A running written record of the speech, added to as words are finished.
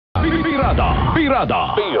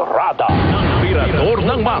Pirada. Pirador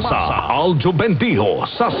ng masa. Aljo Bendijo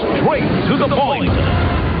sa straight to the point.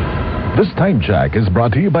 This time check is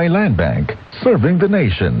brought to you by Landbank, serving the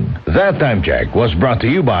nation. That time check was brought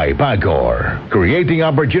to you by Pirador, creating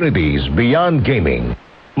opportunities beyond gaming.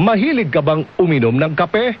 Mahilig ka bang uminom ng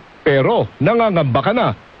kape? Pero nangangamba ka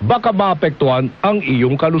na, baka maapektuhan ang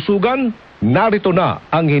iyong kalusugan? Narito na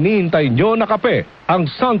ang hinihintay nyo na kape, ang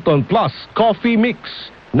Xanthone Plus Coffee Mix.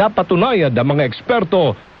 Napatunayan ng mga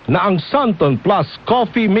eksperto na ang Xanthone Plus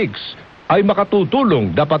Coffee Mix ay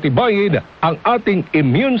makatutulong na patibayin ang ating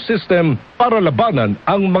immune system para labanan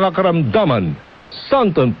ang mga karamdaman.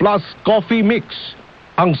 Xanthone Plus Coffee Mix.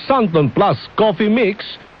 Ang Xanthone Plus Coffee Mix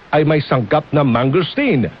ay may sangkap na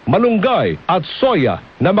mangosteen, malunggay at soya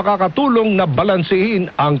na makakatulong na balansehin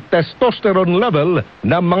ang testosterone level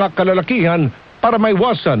ng mga kalalakihan para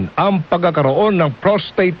maiwasan ang pagkakaroon ng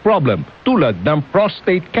prostate problem tulad ng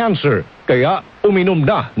prostate cancer. Kaya uminom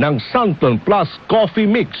na ng Xanthone Plus Coffee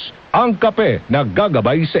Mix, ang kape na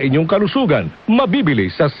gagabay sa inyong kalusugan. Mabibili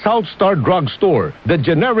sa South Star Drugstore, The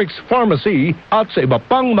Generics Pharmacy at sa iba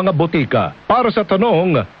pang mga botika. Para sa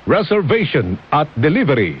tanong, reservation at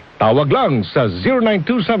delivery, tawag lang sa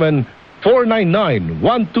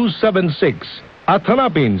 0927-499-1276 at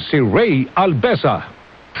hanapin si Ray Albesa.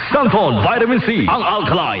 Xanthone Vitamin C, ang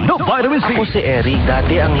alkaline na vitamin C. Ako si Eric,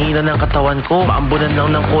 dati ang hina ng katawan ko. Maambunan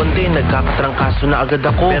lang ng konti, nagkakatrangkaso na agad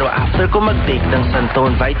ako. Pero after ko mag-take ng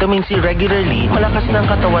Xanthone Vitamin C regularly, malakas na ang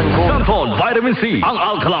katawan ko. Xanthone Vitamin C, ang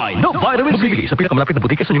alkaline na vitamin C. Mabibili sa pinakamalapit na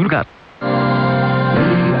butika sa inyong lugar. We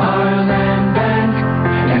are Landbank,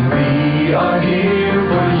 and we are here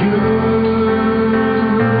for you.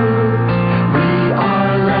 We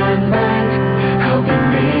are Landbank, helping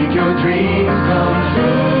make your dreams come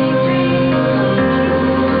true.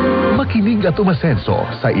 Makinig at umasenso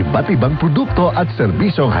sa iba't ibang produkto at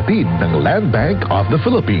serbisyong hatid ng Landbank of the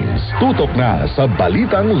Philippines. Tutok na sa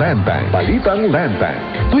Balitang Landbank. Balitang Landbank.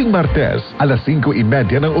 Tuwing Martes, alas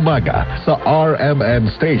 5:30 ng umaga sa RMN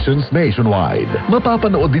stations nationwide.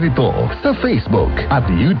 Mapapanood din ito sa Facebook at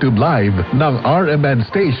YouTube Live ng RMN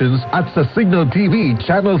stations at sa Signal TV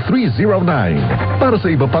Channel 309. Para sa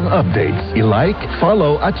iba pang updates, i-like,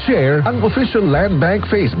 follow at share ang official Landbank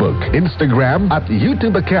Facebook, Instagram at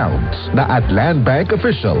YouTube accounts na at Landbank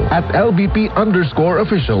Official at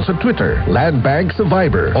LBP_official sa Twitter, Landbank sa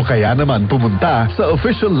Viber o kaya naman pumunta sa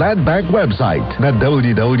official Landbank website na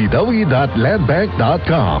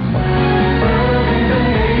www.landbank.com.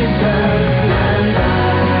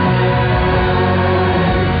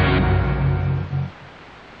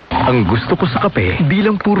 Ang gusto ko sa kape, di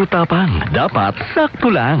lang puro tapang. Dapat sakto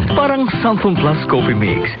lang. Parang Xanthone Plus Coffee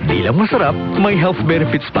Mix. Di lang masarap, may health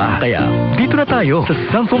benefits pa. Kaya, dito na tayo sa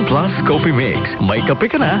Xanthone Plus Coffee Mix. May kape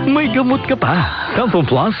ka na, may gamot ka pa. Xanthone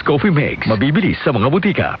Plus Coffee Mix. Mabibili sa mga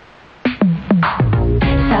butika.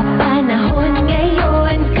 Sa panahon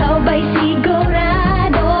ngayon, kau ba'y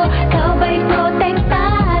sigurado? Kau ba'y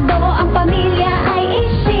protektado? Ang pamilya ay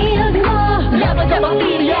i-shield mo. Laban sa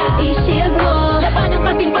bakterya, i-shield mo. Laban ng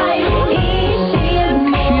patibay, i-shield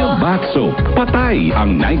mo. Shield Bath Soap. Patay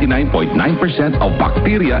ang 99.9% of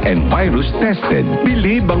bacteria and virus tested.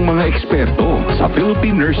 Bilib ang mga eksperto sa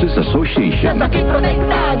Philippine Nurses Association. Sa sakit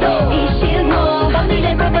protektado, i-shield mo.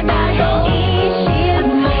 Pamilya protektado,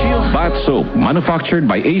 i-shield mo. Shield Bath Soap, manufactured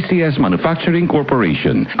by ACS Manufacturing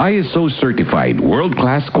Corporation. ISO certified,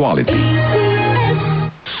 world-class quality.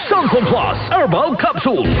 Xanthone Plus Herbal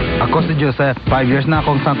Capsule. Ako si Joseph. 5 years na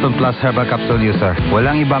akong Xanthone Plus Herbal Capsule user.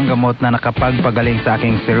 Walang ibang gamot na nakapagpagaling sa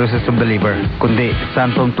aking cirrhosis of the liver, kundi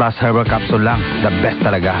Xanthone Plus Herbal Capsule lang. The best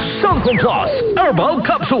talaga. Xanthone Plus Herbal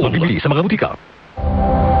Capsule. Mabibili sa mga butika.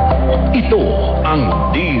 Ito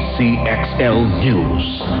ang DZXL News.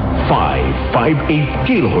 558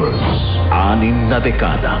 kHz. 6 na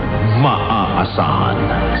dekadang maaasahan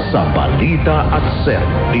sa balita at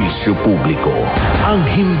serbisyo publiko. Ang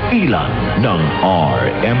himpilan ng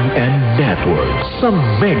RMN Network sa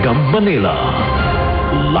Mega Manila.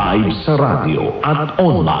 Live sa radio at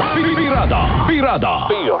online. Pirada.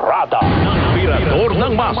 Pirador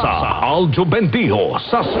ng masa. Aljo Bendijo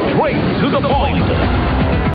sa straight to the point.